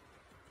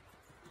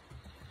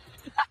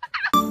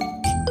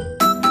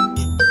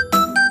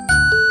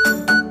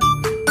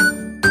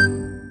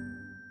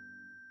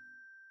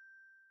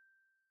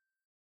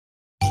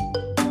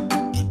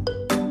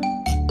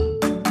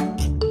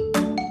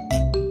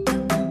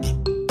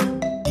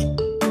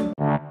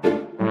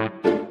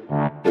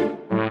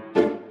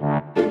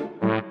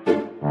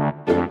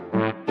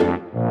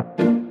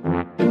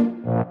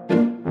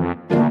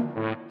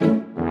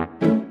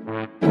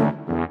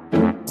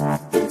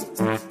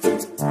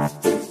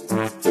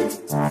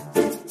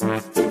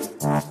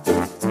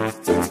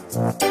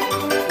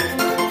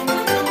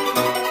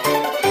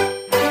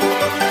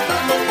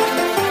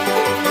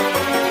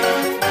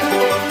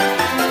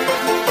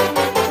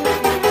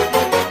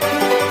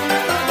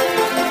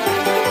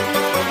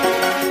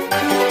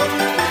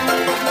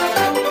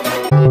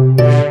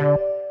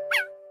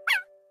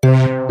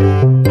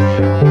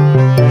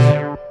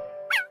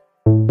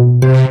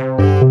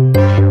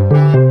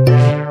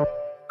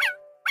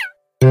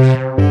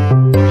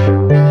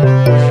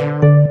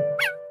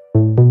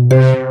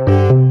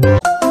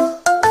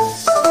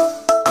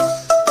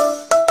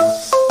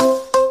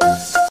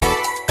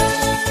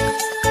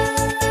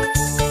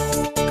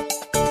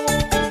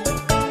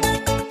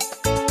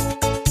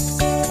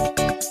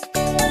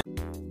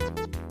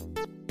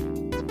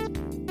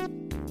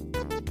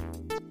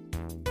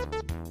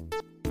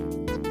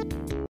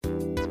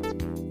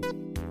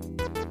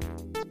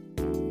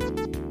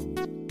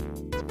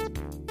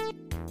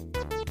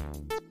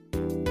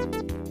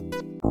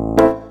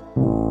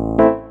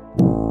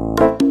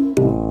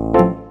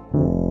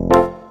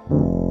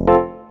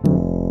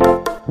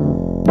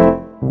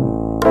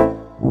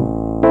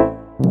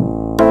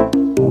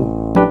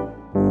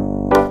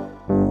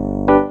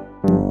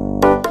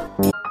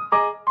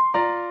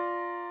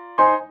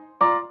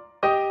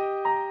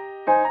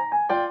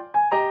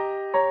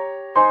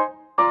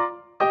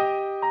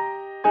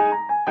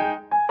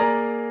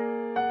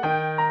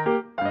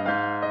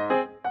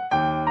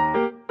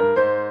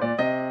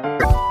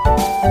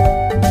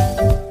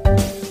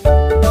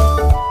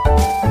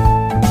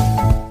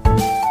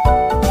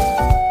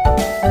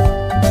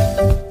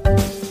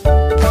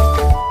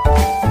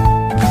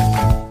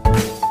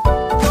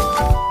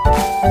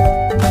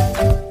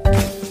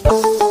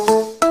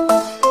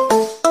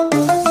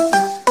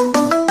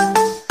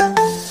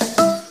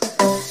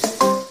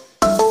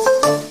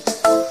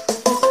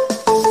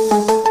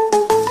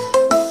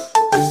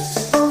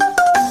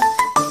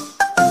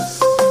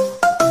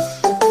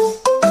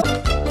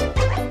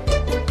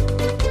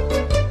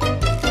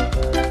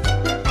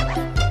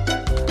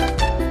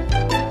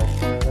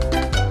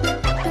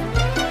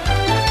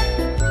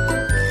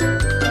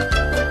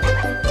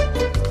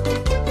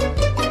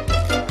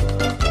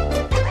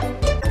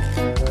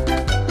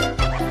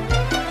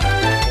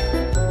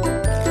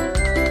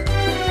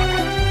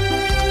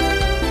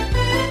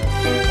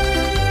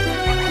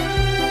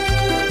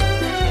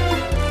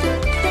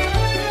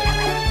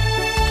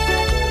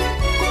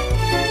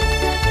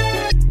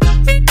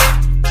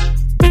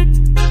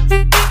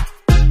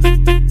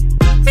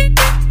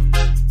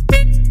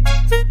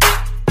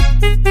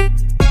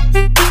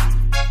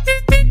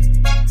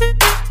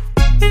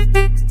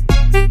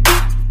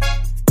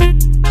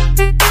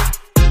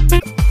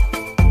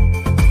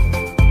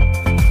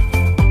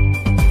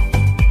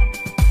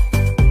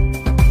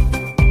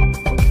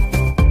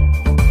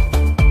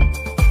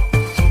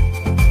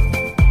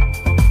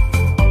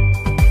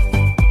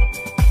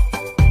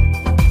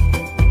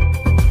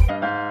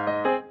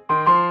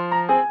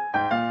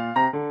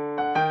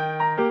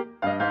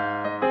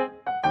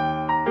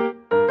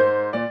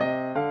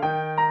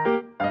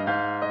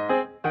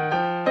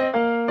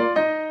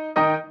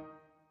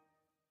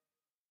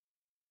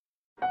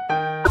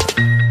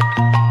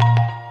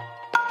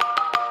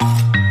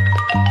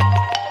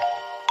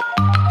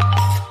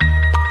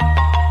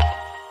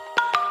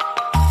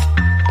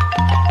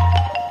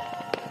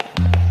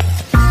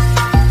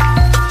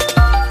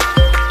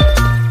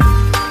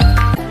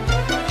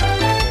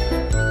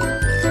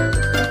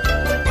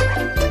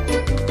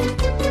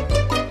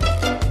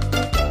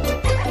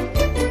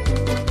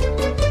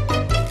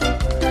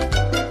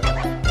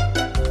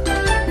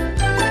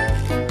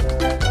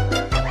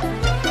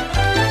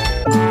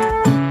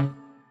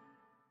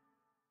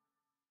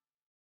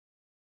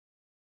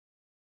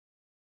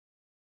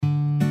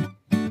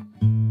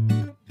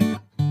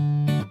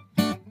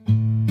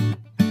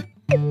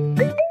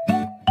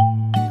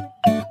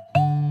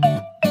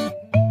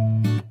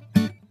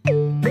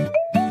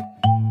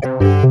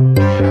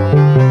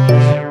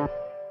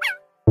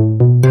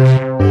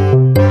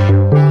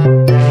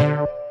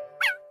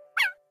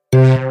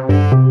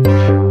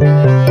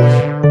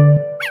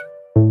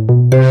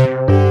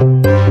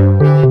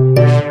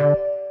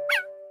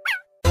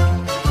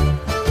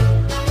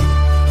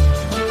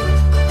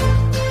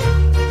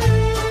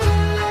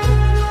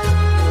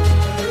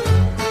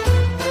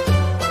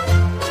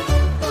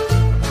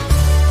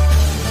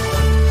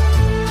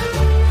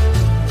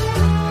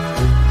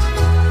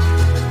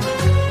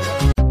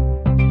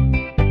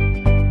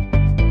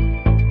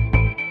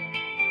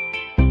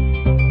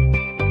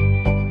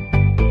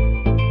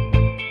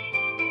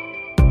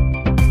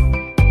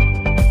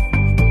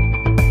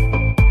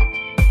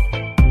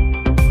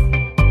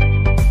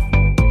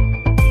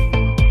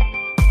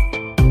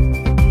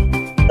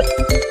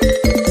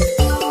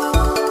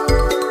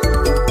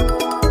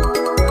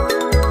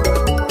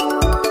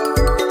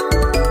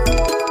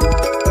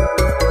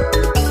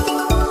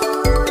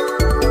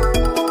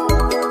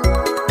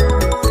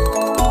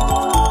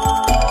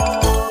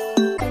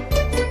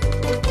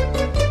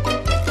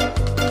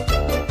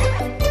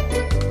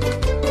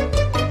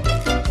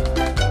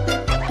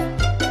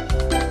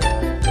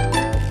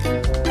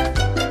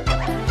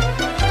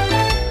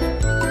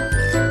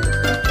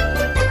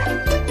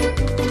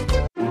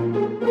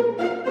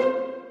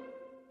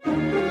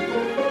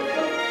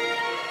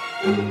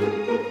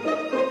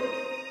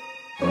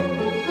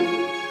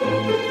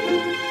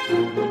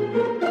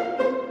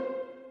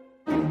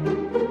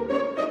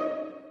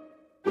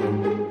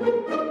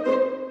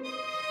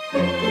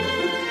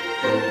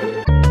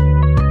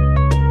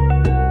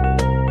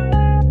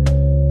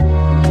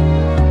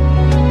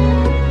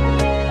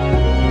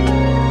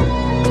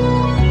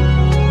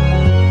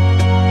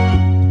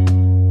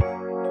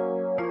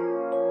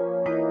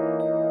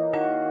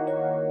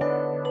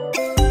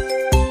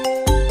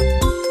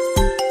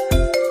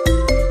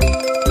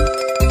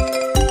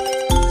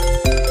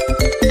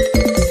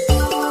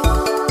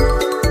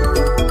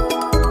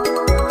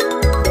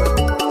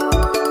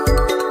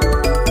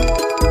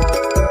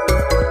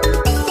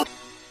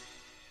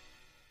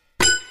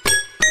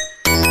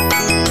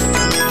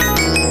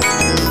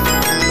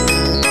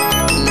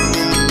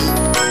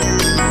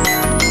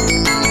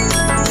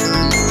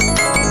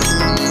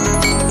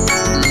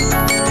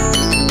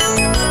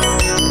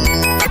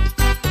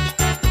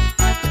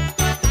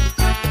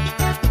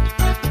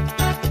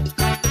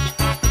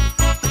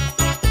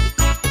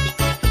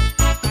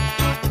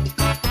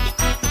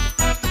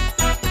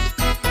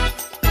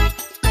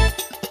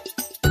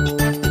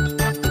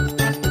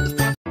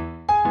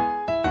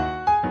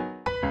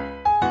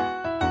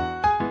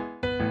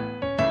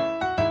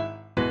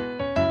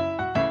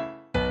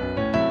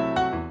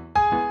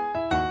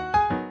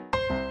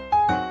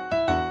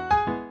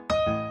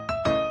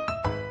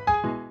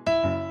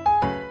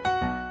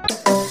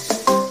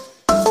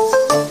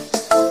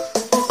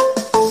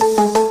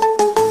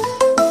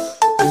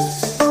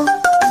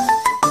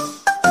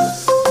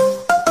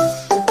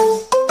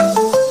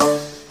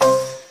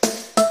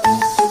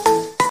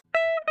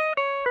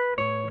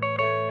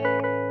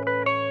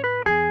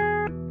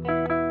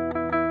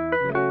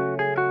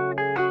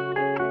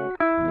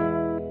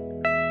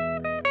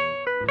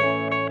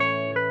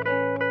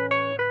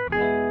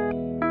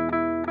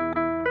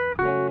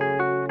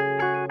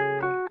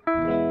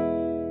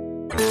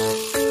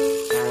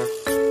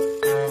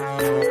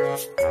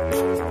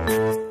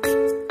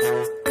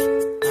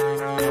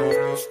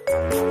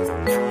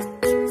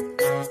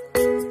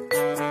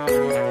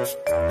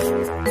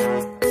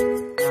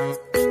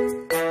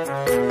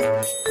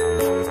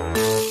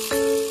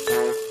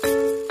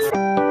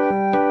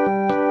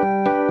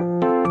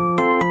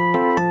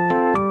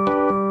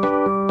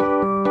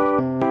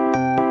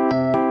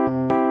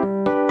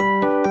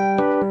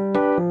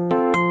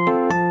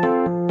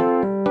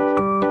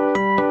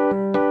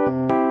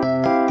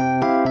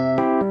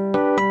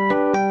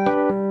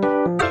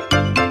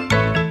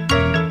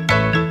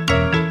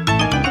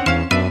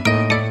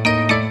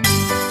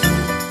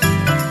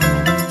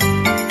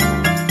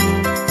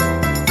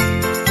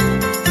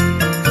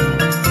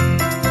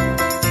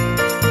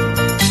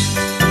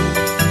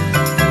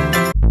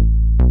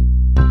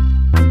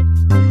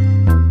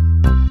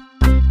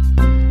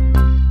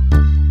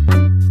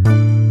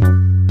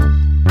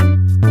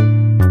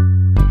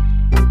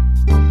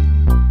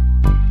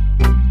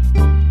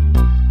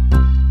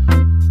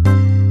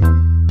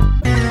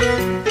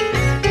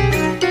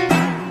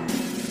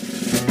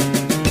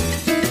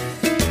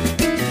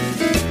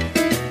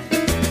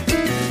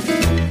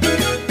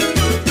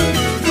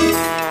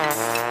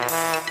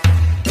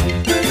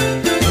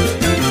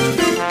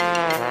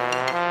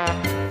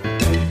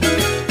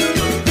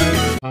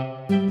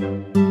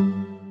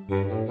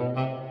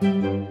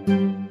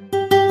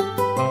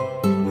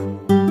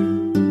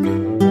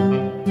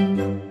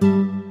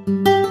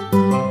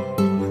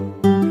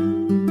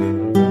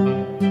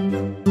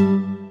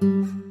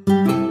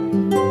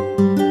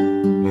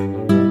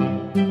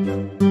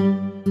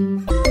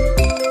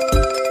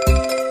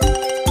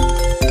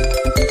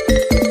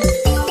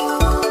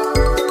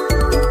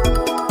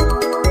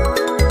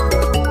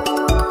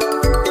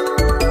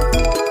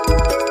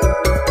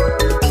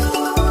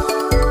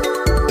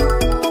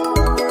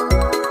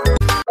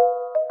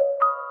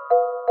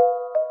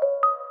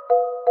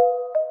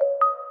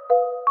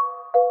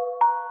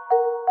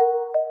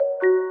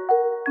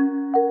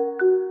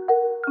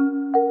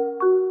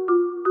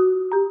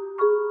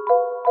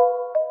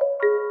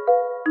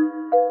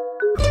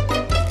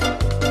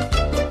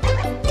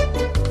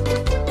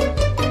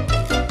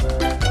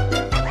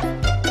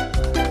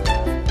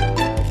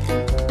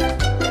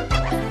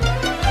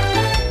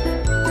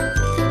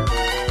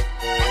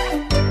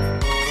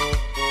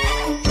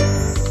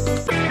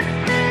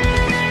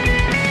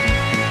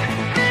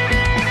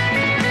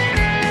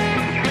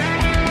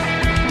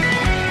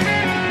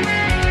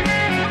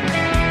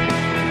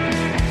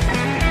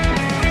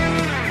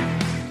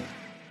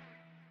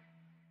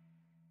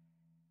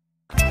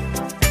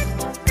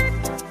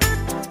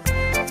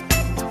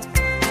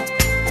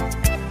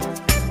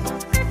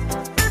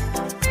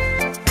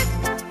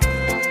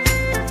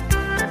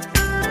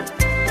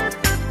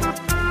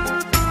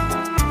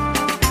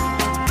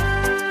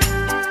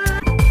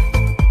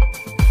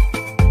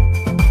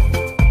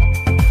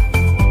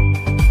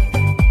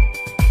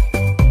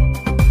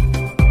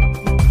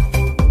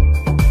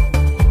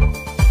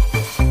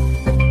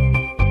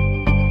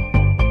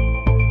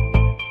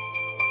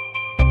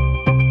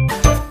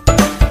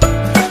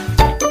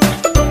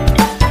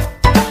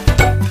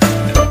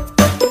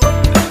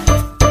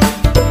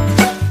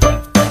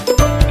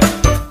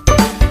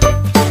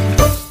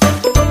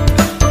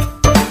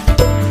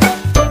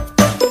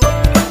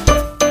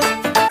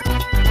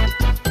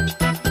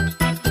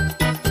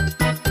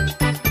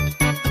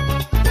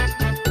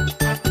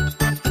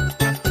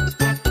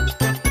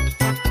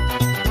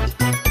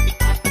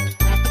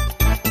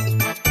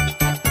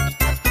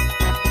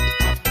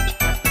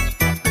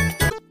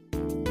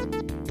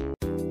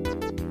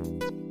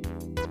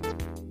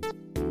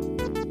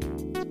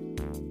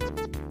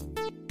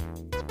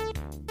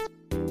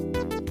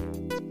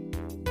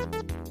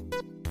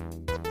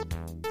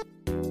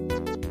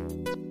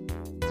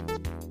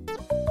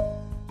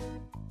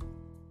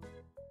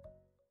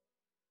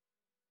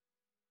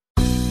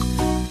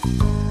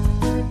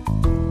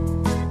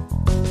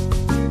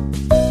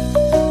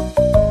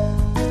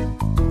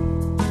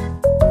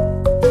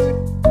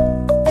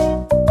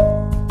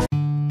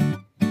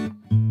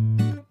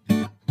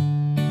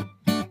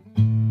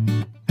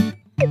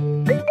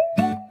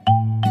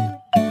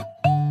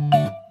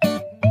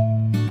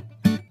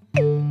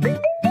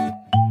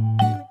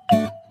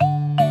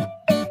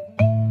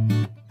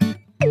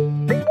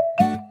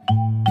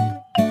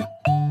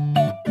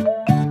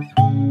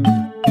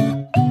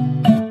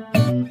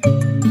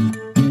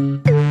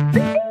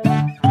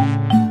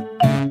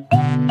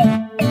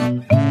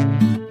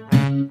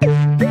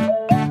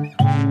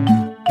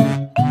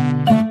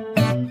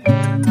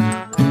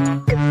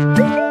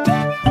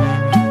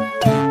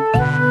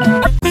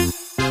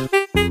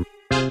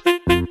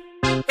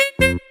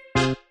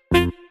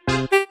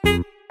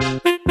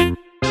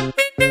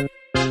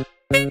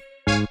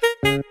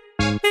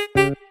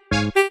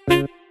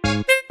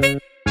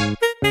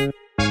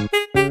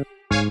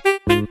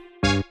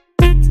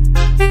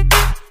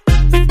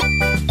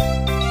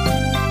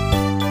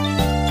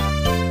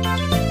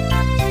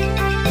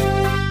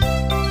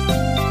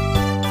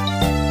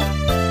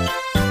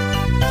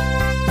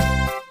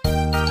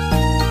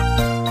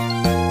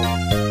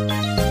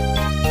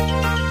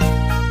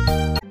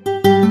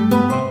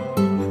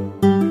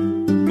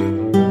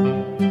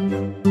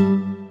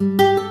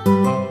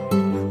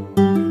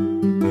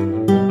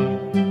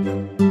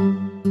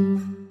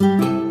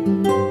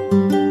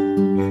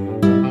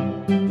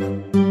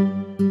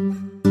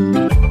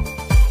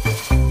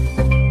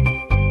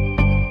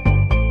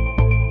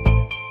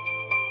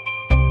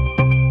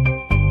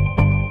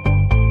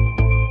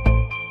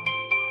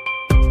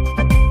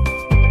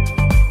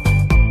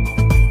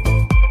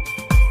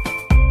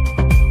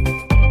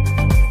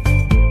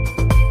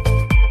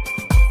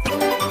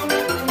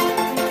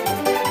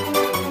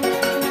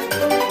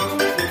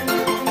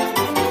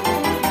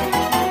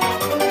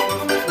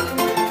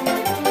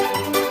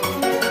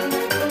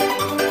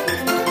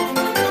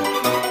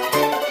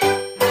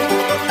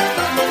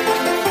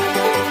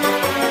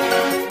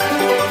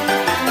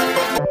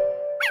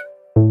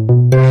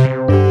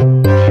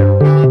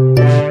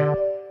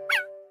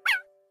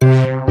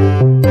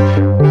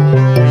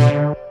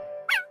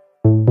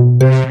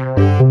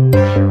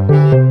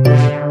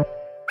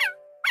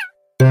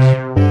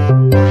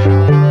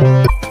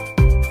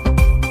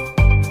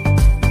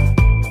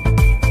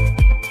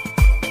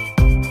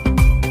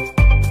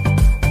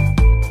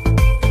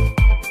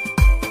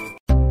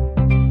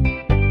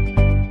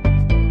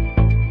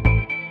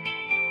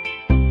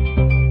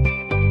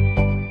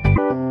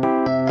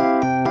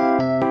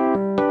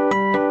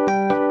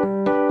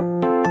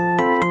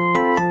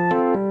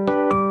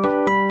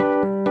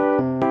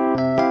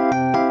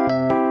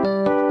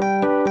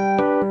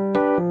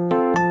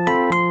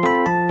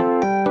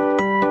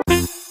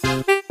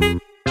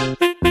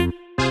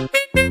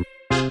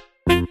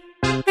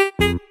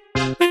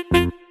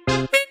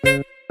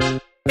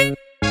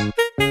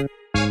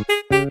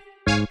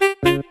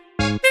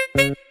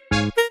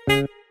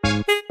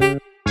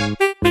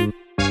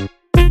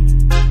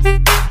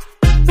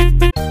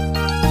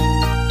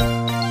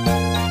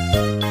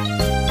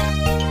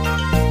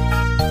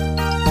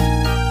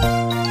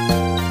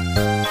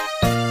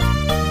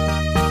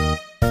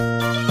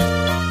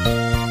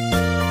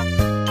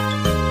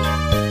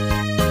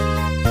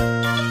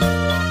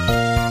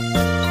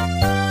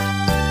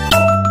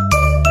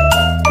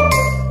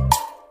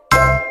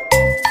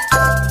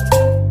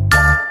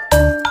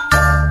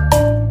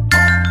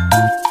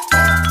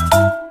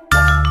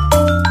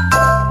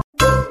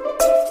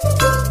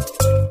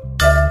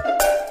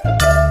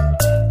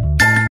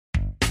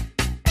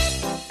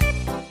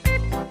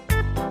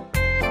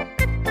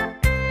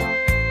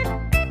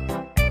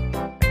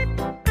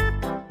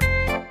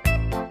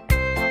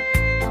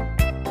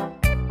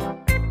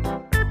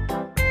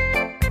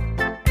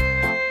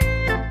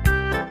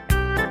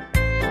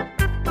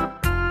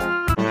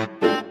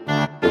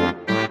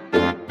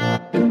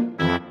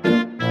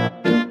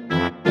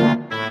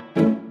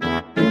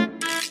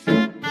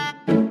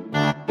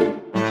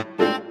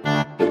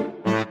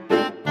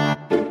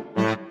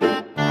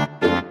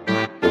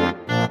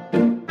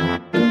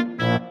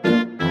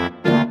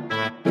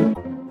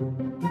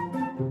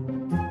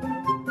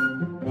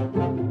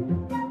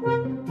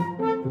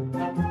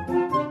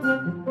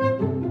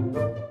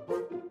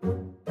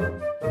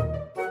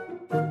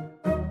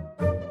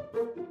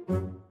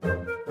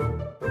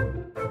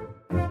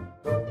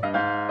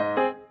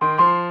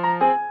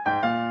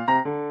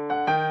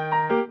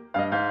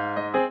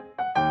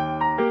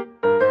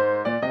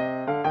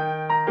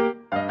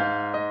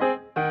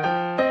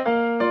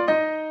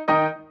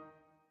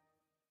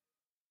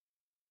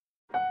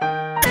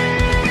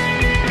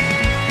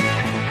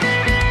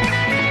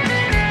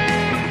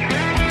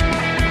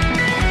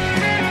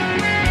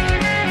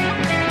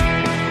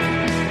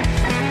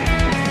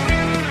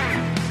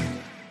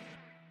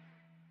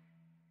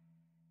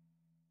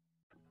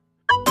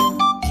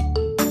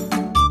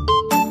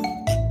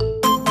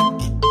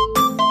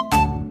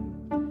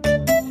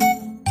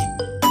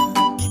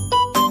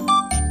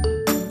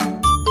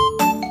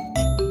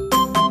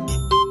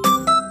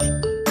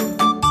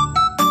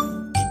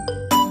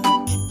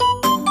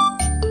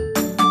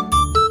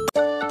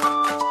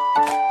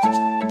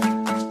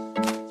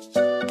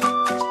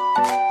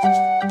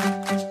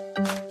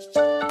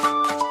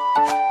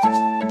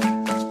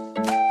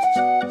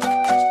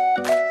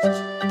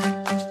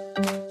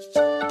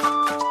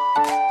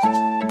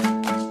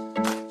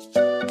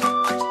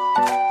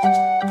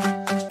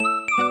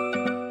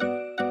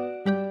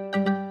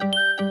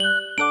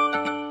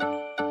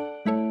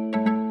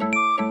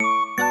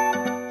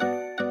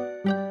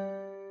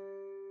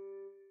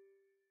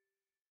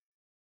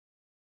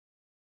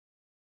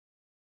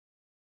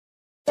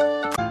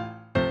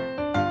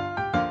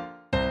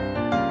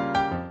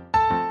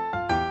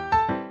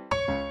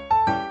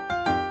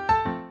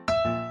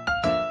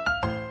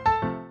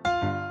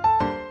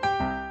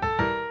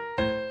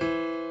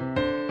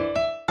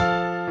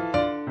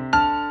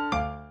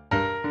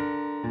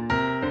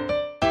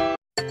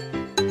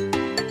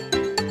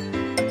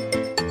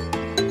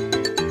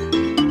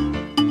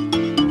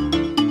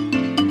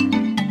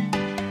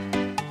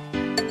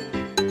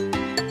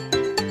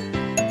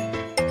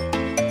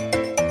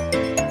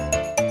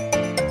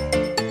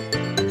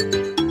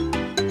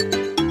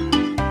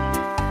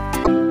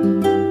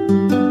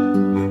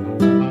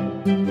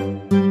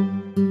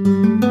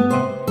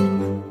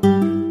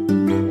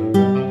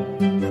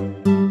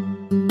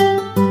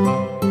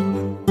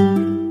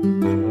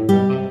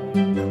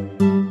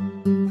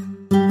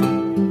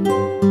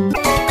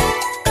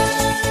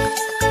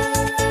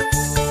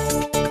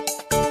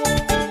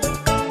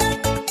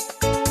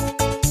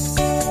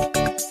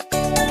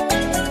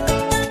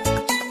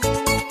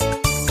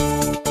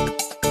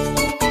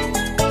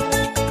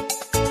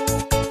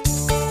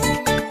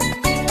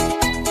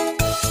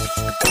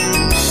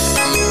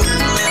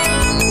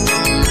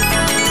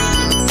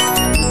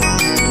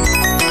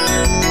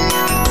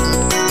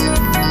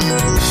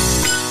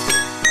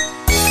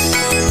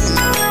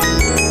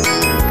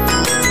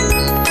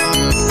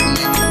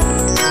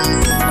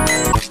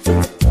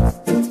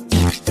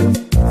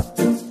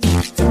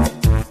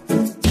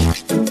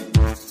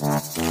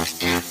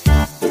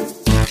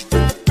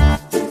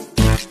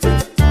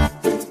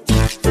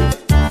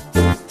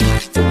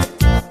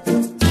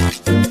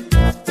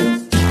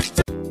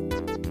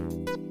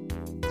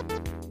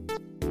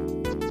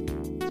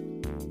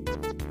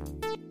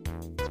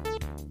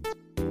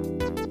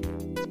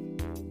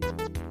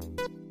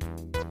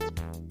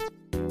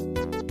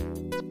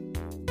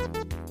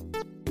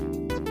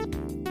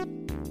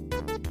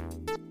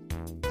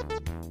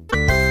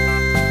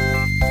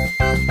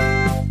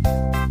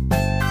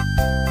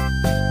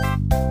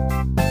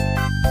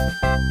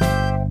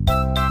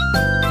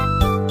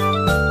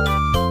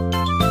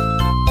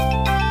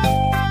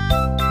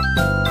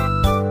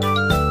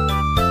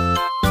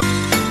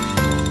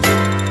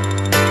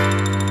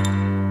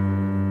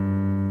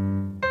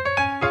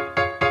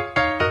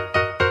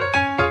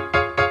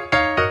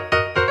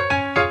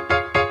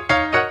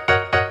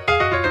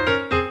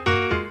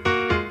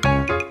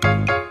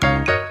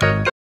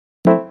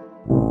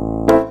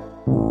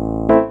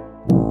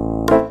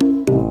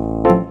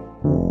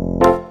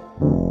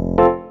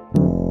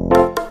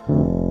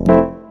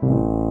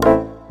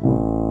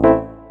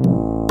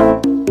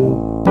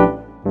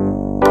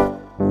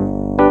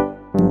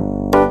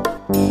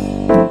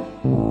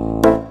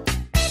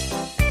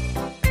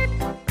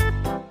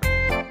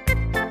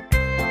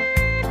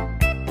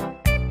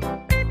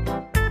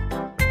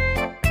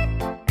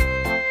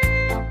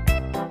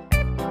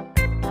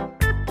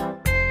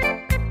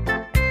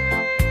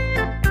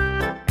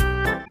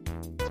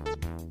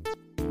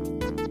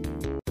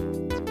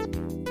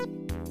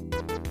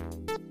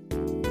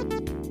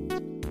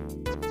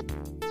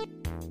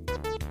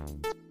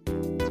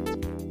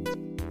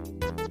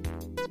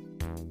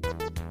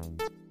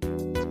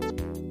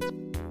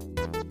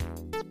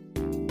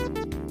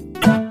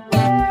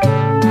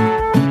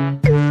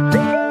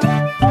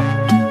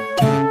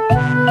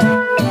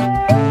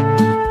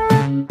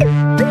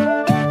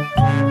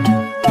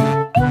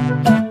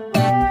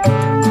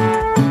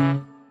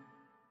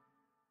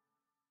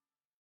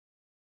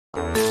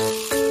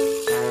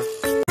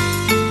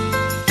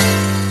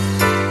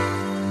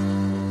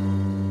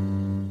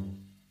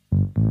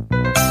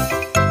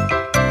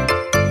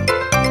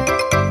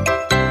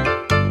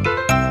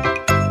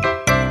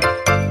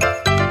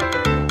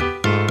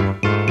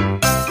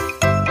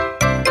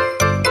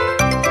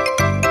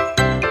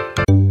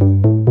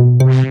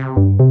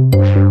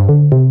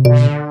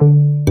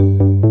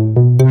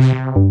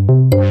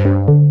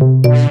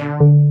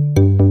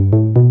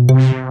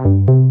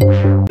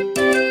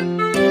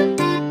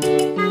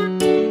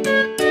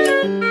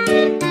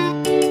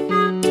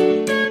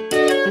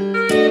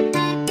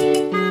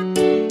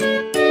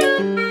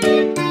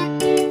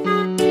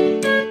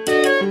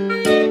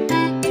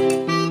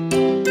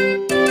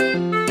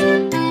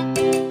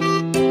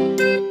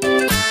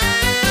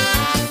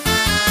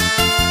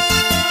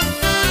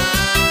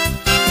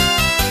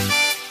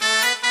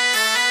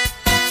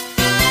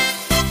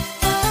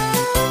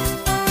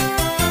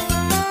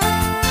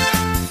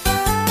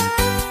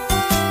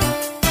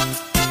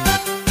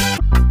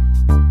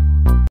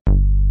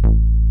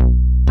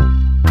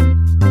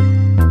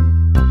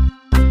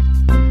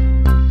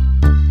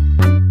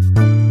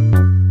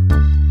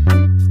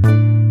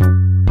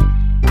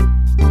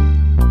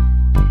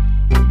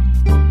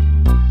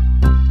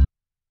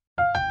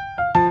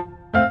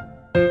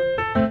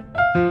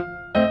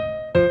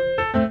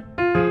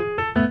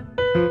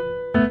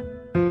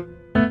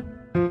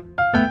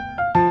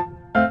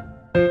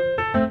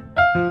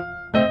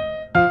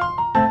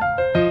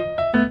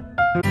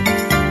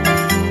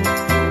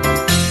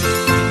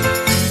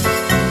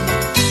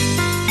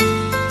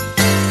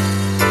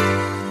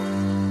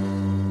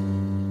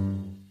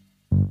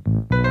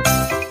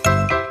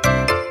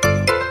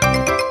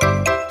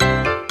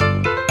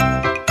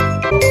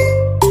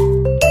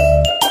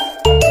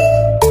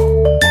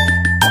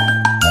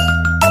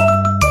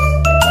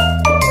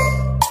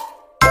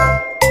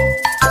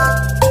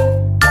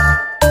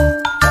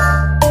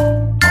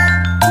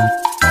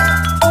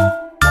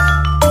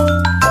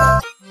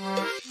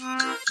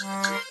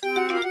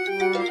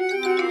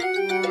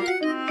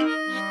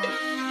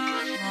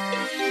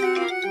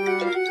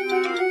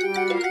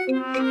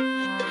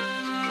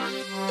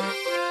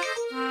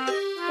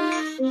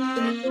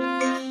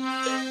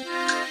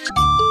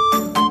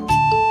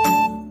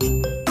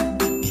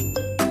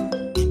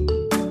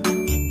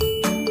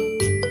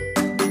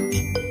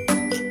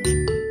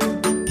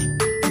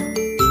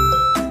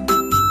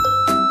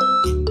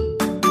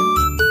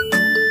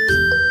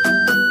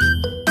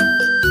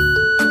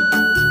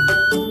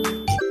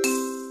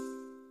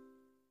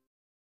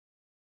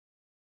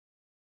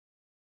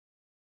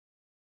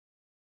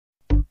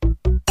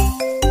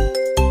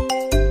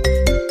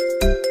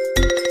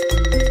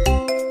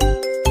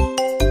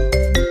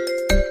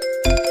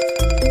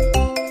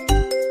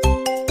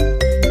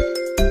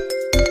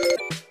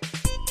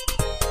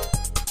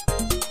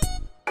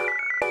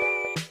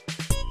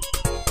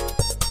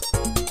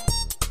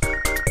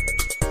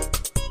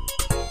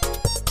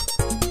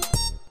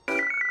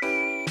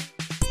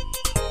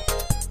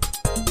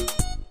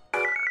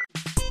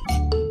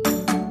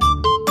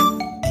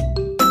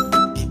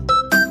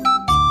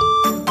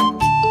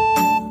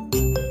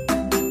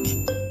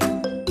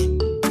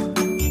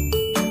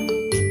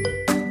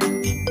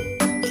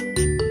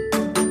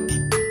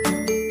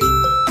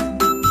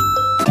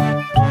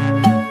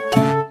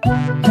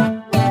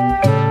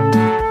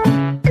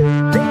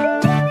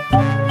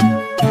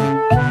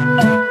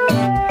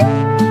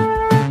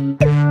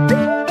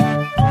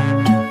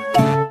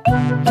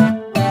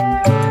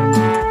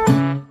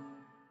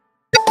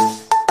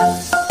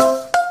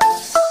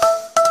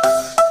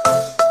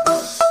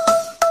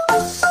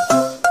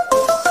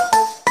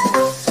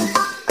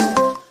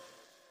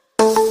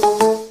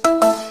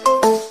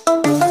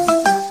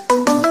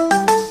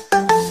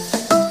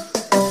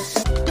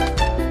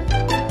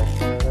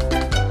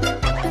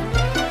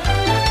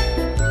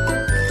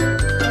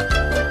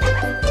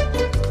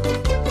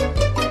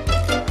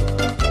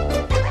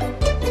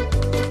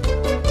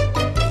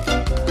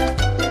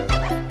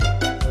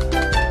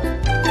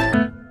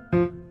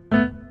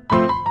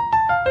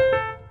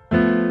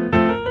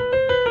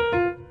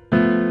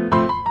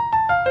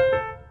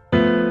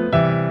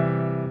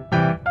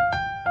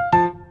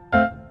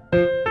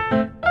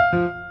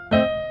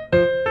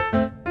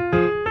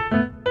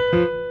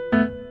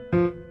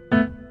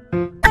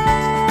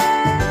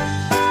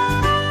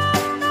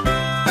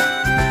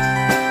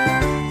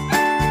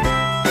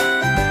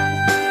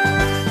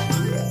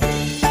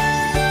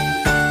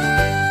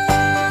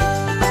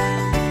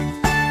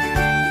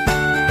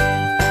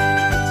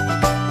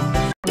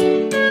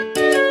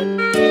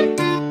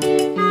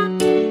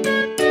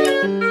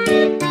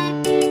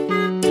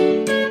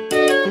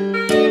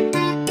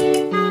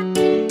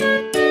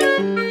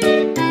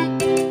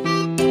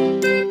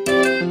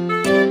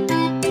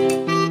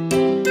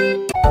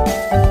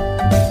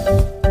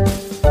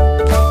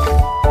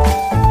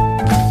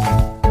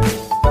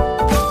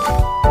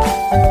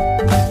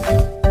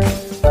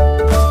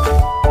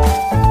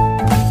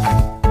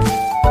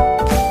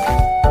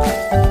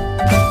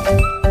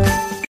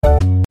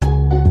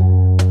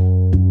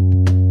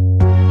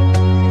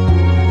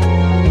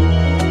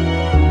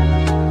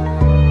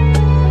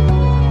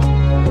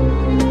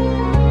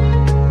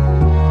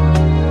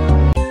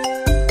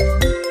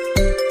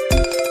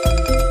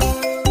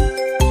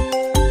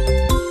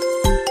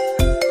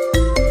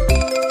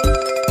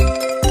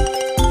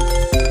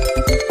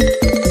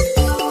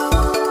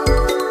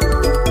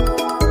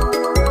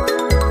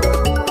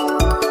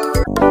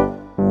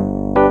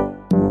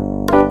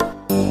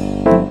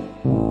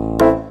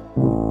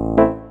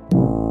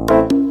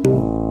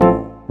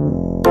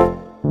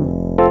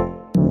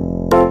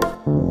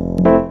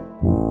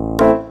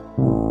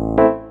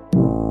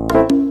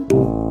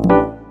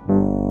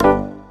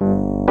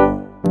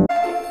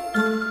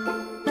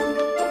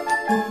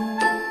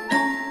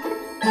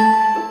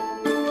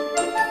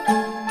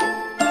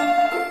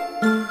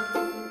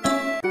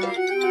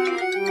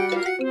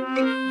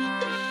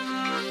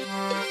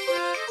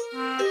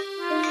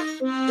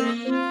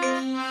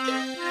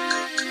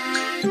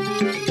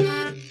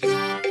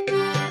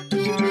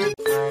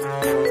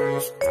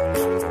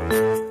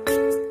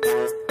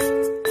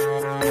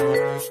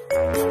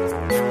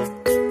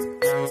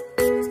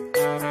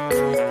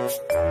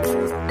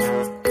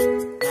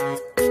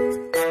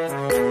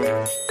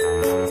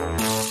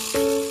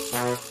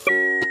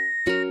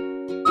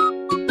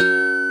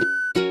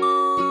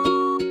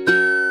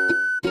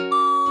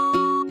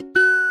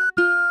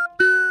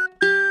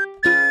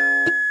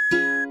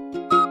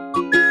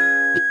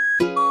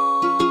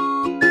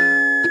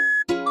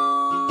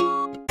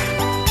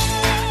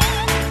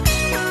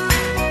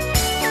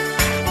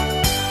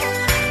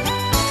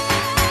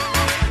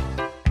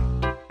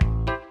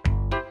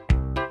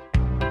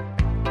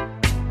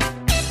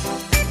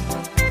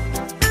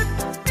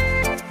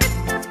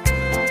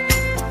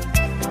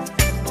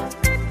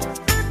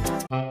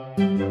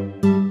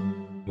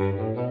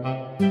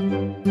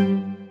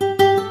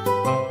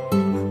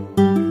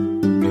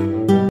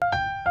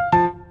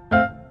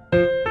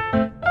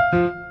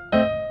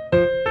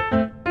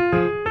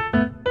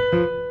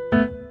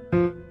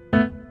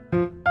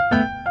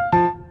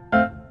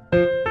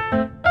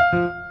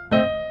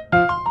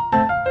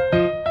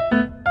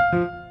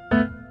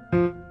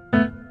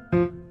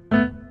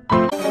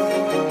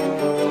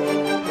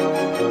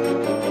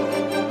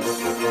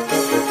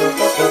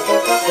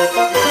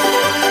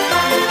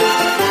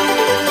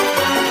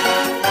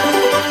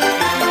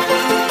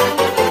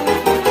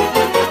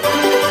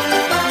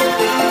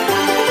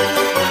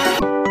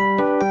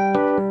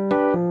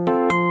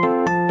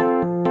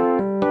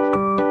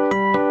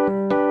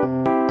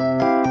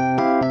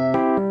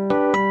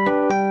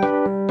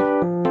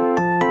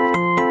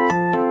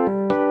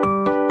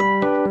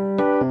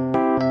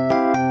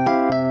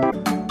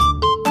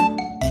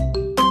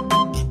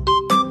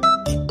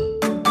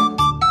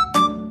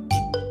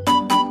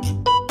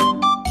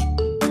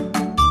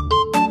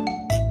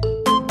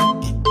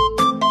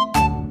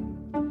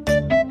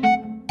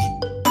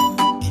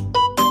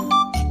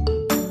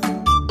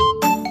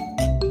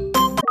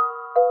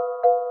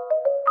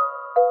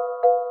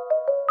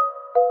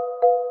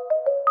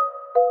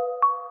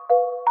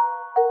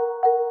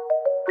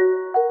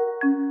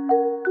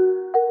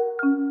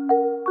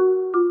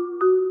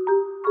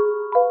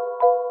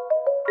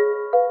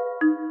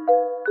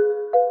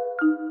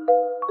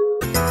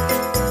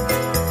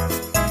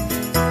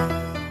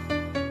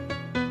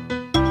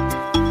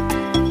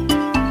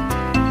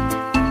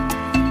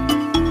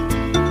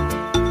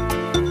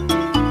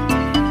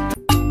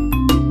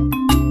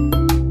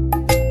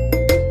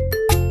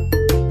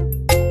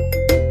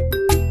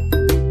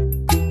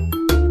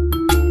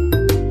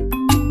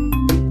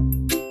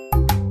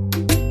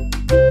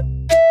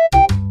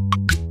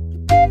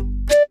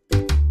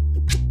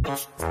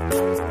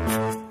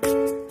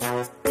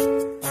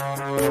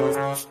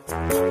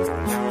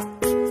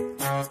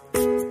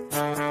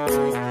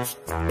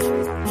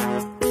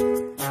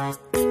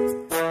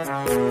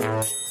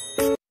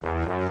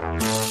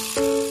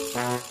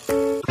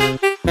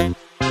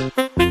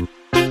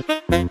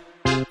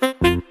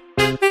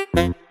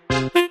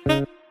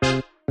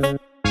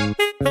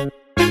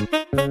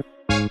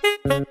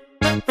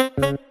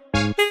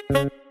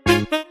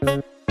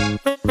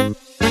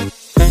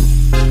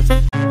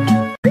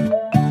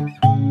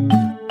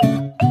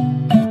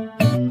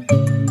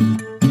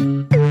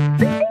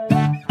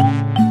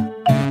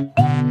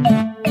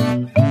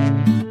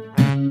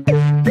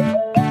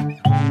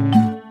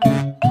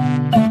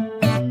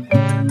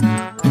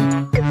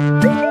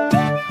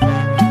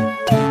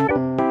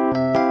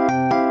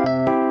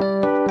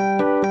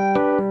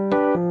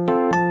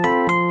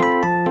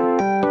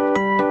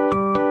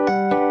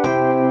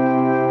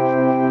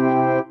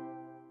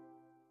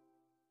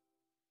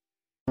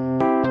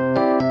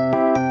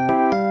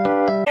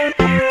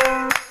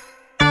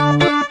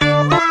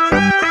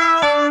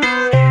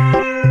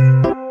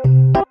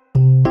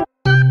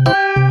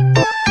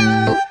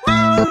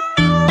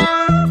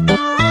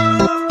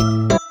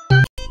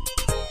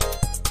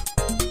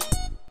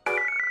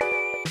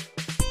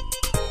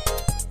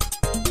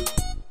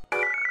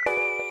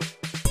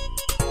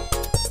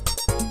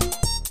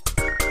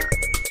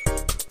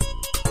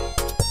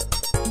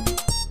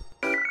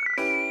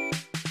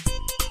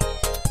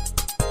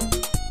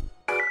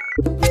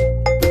 Bye.